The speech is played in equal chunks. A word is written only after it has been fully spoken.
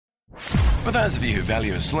For those of you who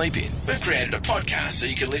value a sleep in, we've created a podcast so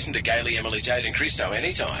you can listen to Gaily, Emily, Jade and Christo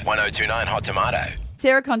anytime. 1029 Hot Tomato.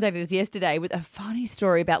 Sarah contacted us yesterday with a funny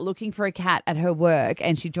story about looking for a cat at her work,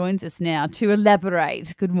 and she joins us now to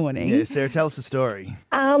elaborate. Good morning. Yeah, Sarah, tell us the story.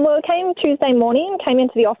 Well, it came Tuesday morning, came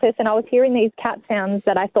into the office, and I was hearing these cat sounds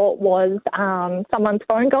that I thought was someone's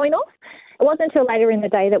phone going off. It wasn't until later in the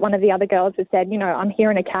day that one of the other girls had said, I'm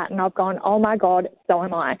hearing a cat, and I've gone, oh my God, so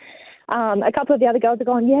am I. A couple of the other girls have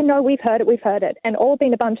gone, yeah, no, we've heard it. And all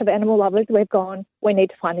being a bunch of animal lovers, we've gone, we need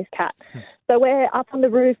to find this cat. So we're up on the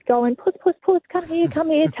roof going, puss, puss, puss, come here,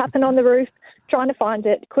 tapping on the roof, trying to find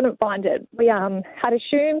it, couldn't find it. We had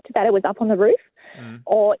assumed that it was up on the roof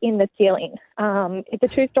or in the ceiling. It's a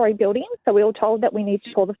two-storey building, so we were told that we need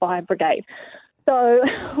to call the fire brigade. So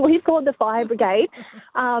we called the fire brigade.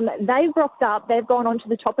 They've rocked up, they've gone onto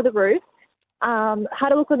the top of the roof.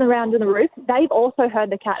 Had a look around on the roof. They've also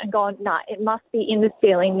heard the cat and gone, it must be in the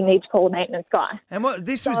ceiling. You need to call a maintenance guy. And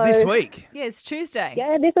this was this week? Yeah, it's Tuesday.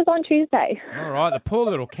 Yeah, this was on Tuesday. All right, the poor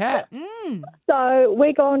little cat. So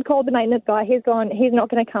we're gone, called the maintenance guy. He's gone, he's not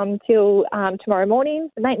going to come till tomorrow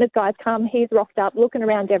morning. The maintenance guy's come. He's rocked up, looking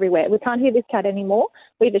around everywhere. We can't hear this cat anymore.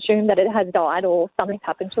 We've assumed that it has died or something's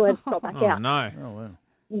happened to it. It's got back out. No. Oh, wow.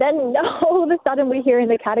 Then all of a sudden we're hearing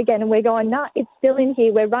the cat again and we're going, it's still in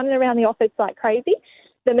here. We're running around the office like crazy.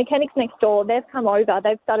 The mechanics next door, they've come over.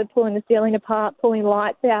 They've started pulling the ceiling apart, pulling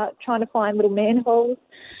lights out, trying to find little manholes.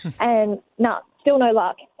 And still no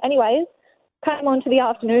luck. Anyways, came on to the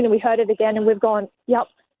afternoon and we heard it again and we've gone, yep,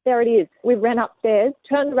 there it is. We ran upstairs,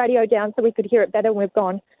 turned the radio down so we could hear it better and we've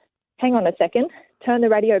gone, hang on a second, turned the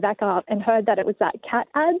radio back up and heard that it was that cat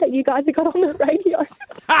ad that you guys have got on the radio.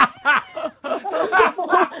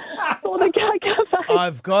 For the Cat Cafe.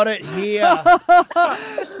 I've got it here.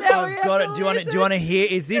 I've got it. Do you want to hear?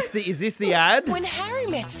 Is this the ad? When Harry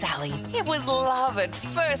met Sally, it was love at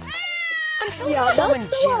first. Until Yeah, Tom that's and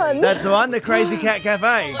the Jerry. one. That's the one, the Crazy Cat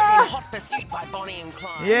Cafe. In Hot Pursuit by Bonnie and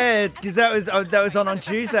Clyde. Yeah, because that was on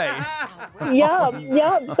Tuesday. Yeah.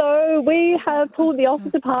 So we have pulled the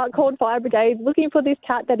office apart, called fire brigade, looking for this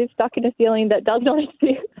cat that is stuck in a ceiling that does not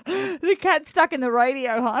exist. The cat's stuck in the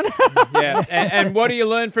radio, hon. Yeah, and what do you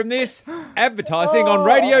learn from this? Advertising on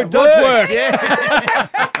radio does work.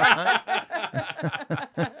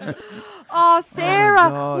 Oh, Sarah,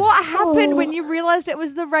 God. what happened when you realised it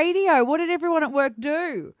was the radio? What did everyone at work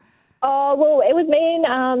do? Oh, well, it was me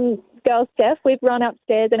and girl Steph. We've run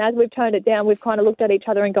upstairs and as we've turned it down, we've kind of looked at each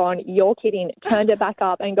other and gone, you're kidding. Turned it back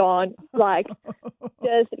up and gone,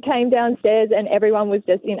 just came downstairs and everyone was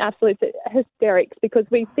just in absolute hysterics because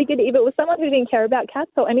we figured if it was someone who didn't care about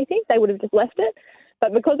cats or anything, they would have just left it.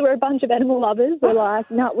 But because we're a bunch of animal lovers, we're like,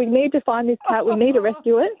 no, we need to find this cat. We need to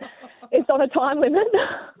rescue it. It's on a time limit.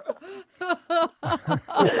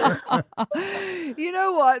 You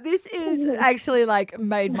know what? This is actually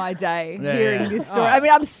made my day hearing this story. Oh, I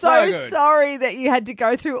mean, I'm so good. sorry that you had to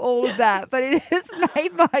go through all of that, but it has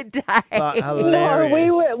made my day. But No,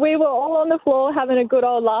 hilarious. we were all on the floor having a good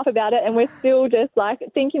old laugh about it, and we're still just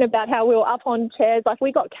thinking about how we were up on chairs.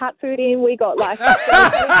 We got cat food in, we got next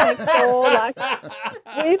door.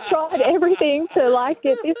 We've tried everything to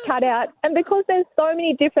get this cat out, and because there's so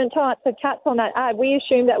many different types of cats on that ad, we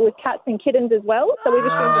assumed that it was cats and kittens as well. So we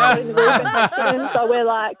just assumed it was the roof and had kittens. So we're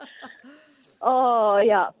like, oh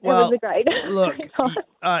yeah, it was a great. Look, great time.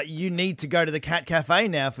 you need to go to the Cat Cafe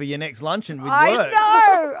now for your next luncheon with I work. know.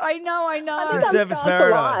 It's in Service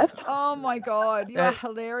Paradise. Oh my God, you're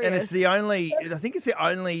hilarious. And it's I think it's the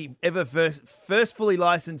only ever first fully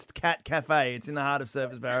licensed cat cafe. It's in the heart of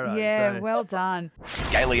Service Paradise. Yeah, so. well done.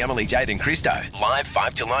 Gaily, Emily, Jade and Christo. Live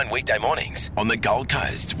 5 till 9 weekday mornings on the Gold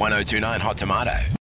Coast. 1029 Hot Tomato.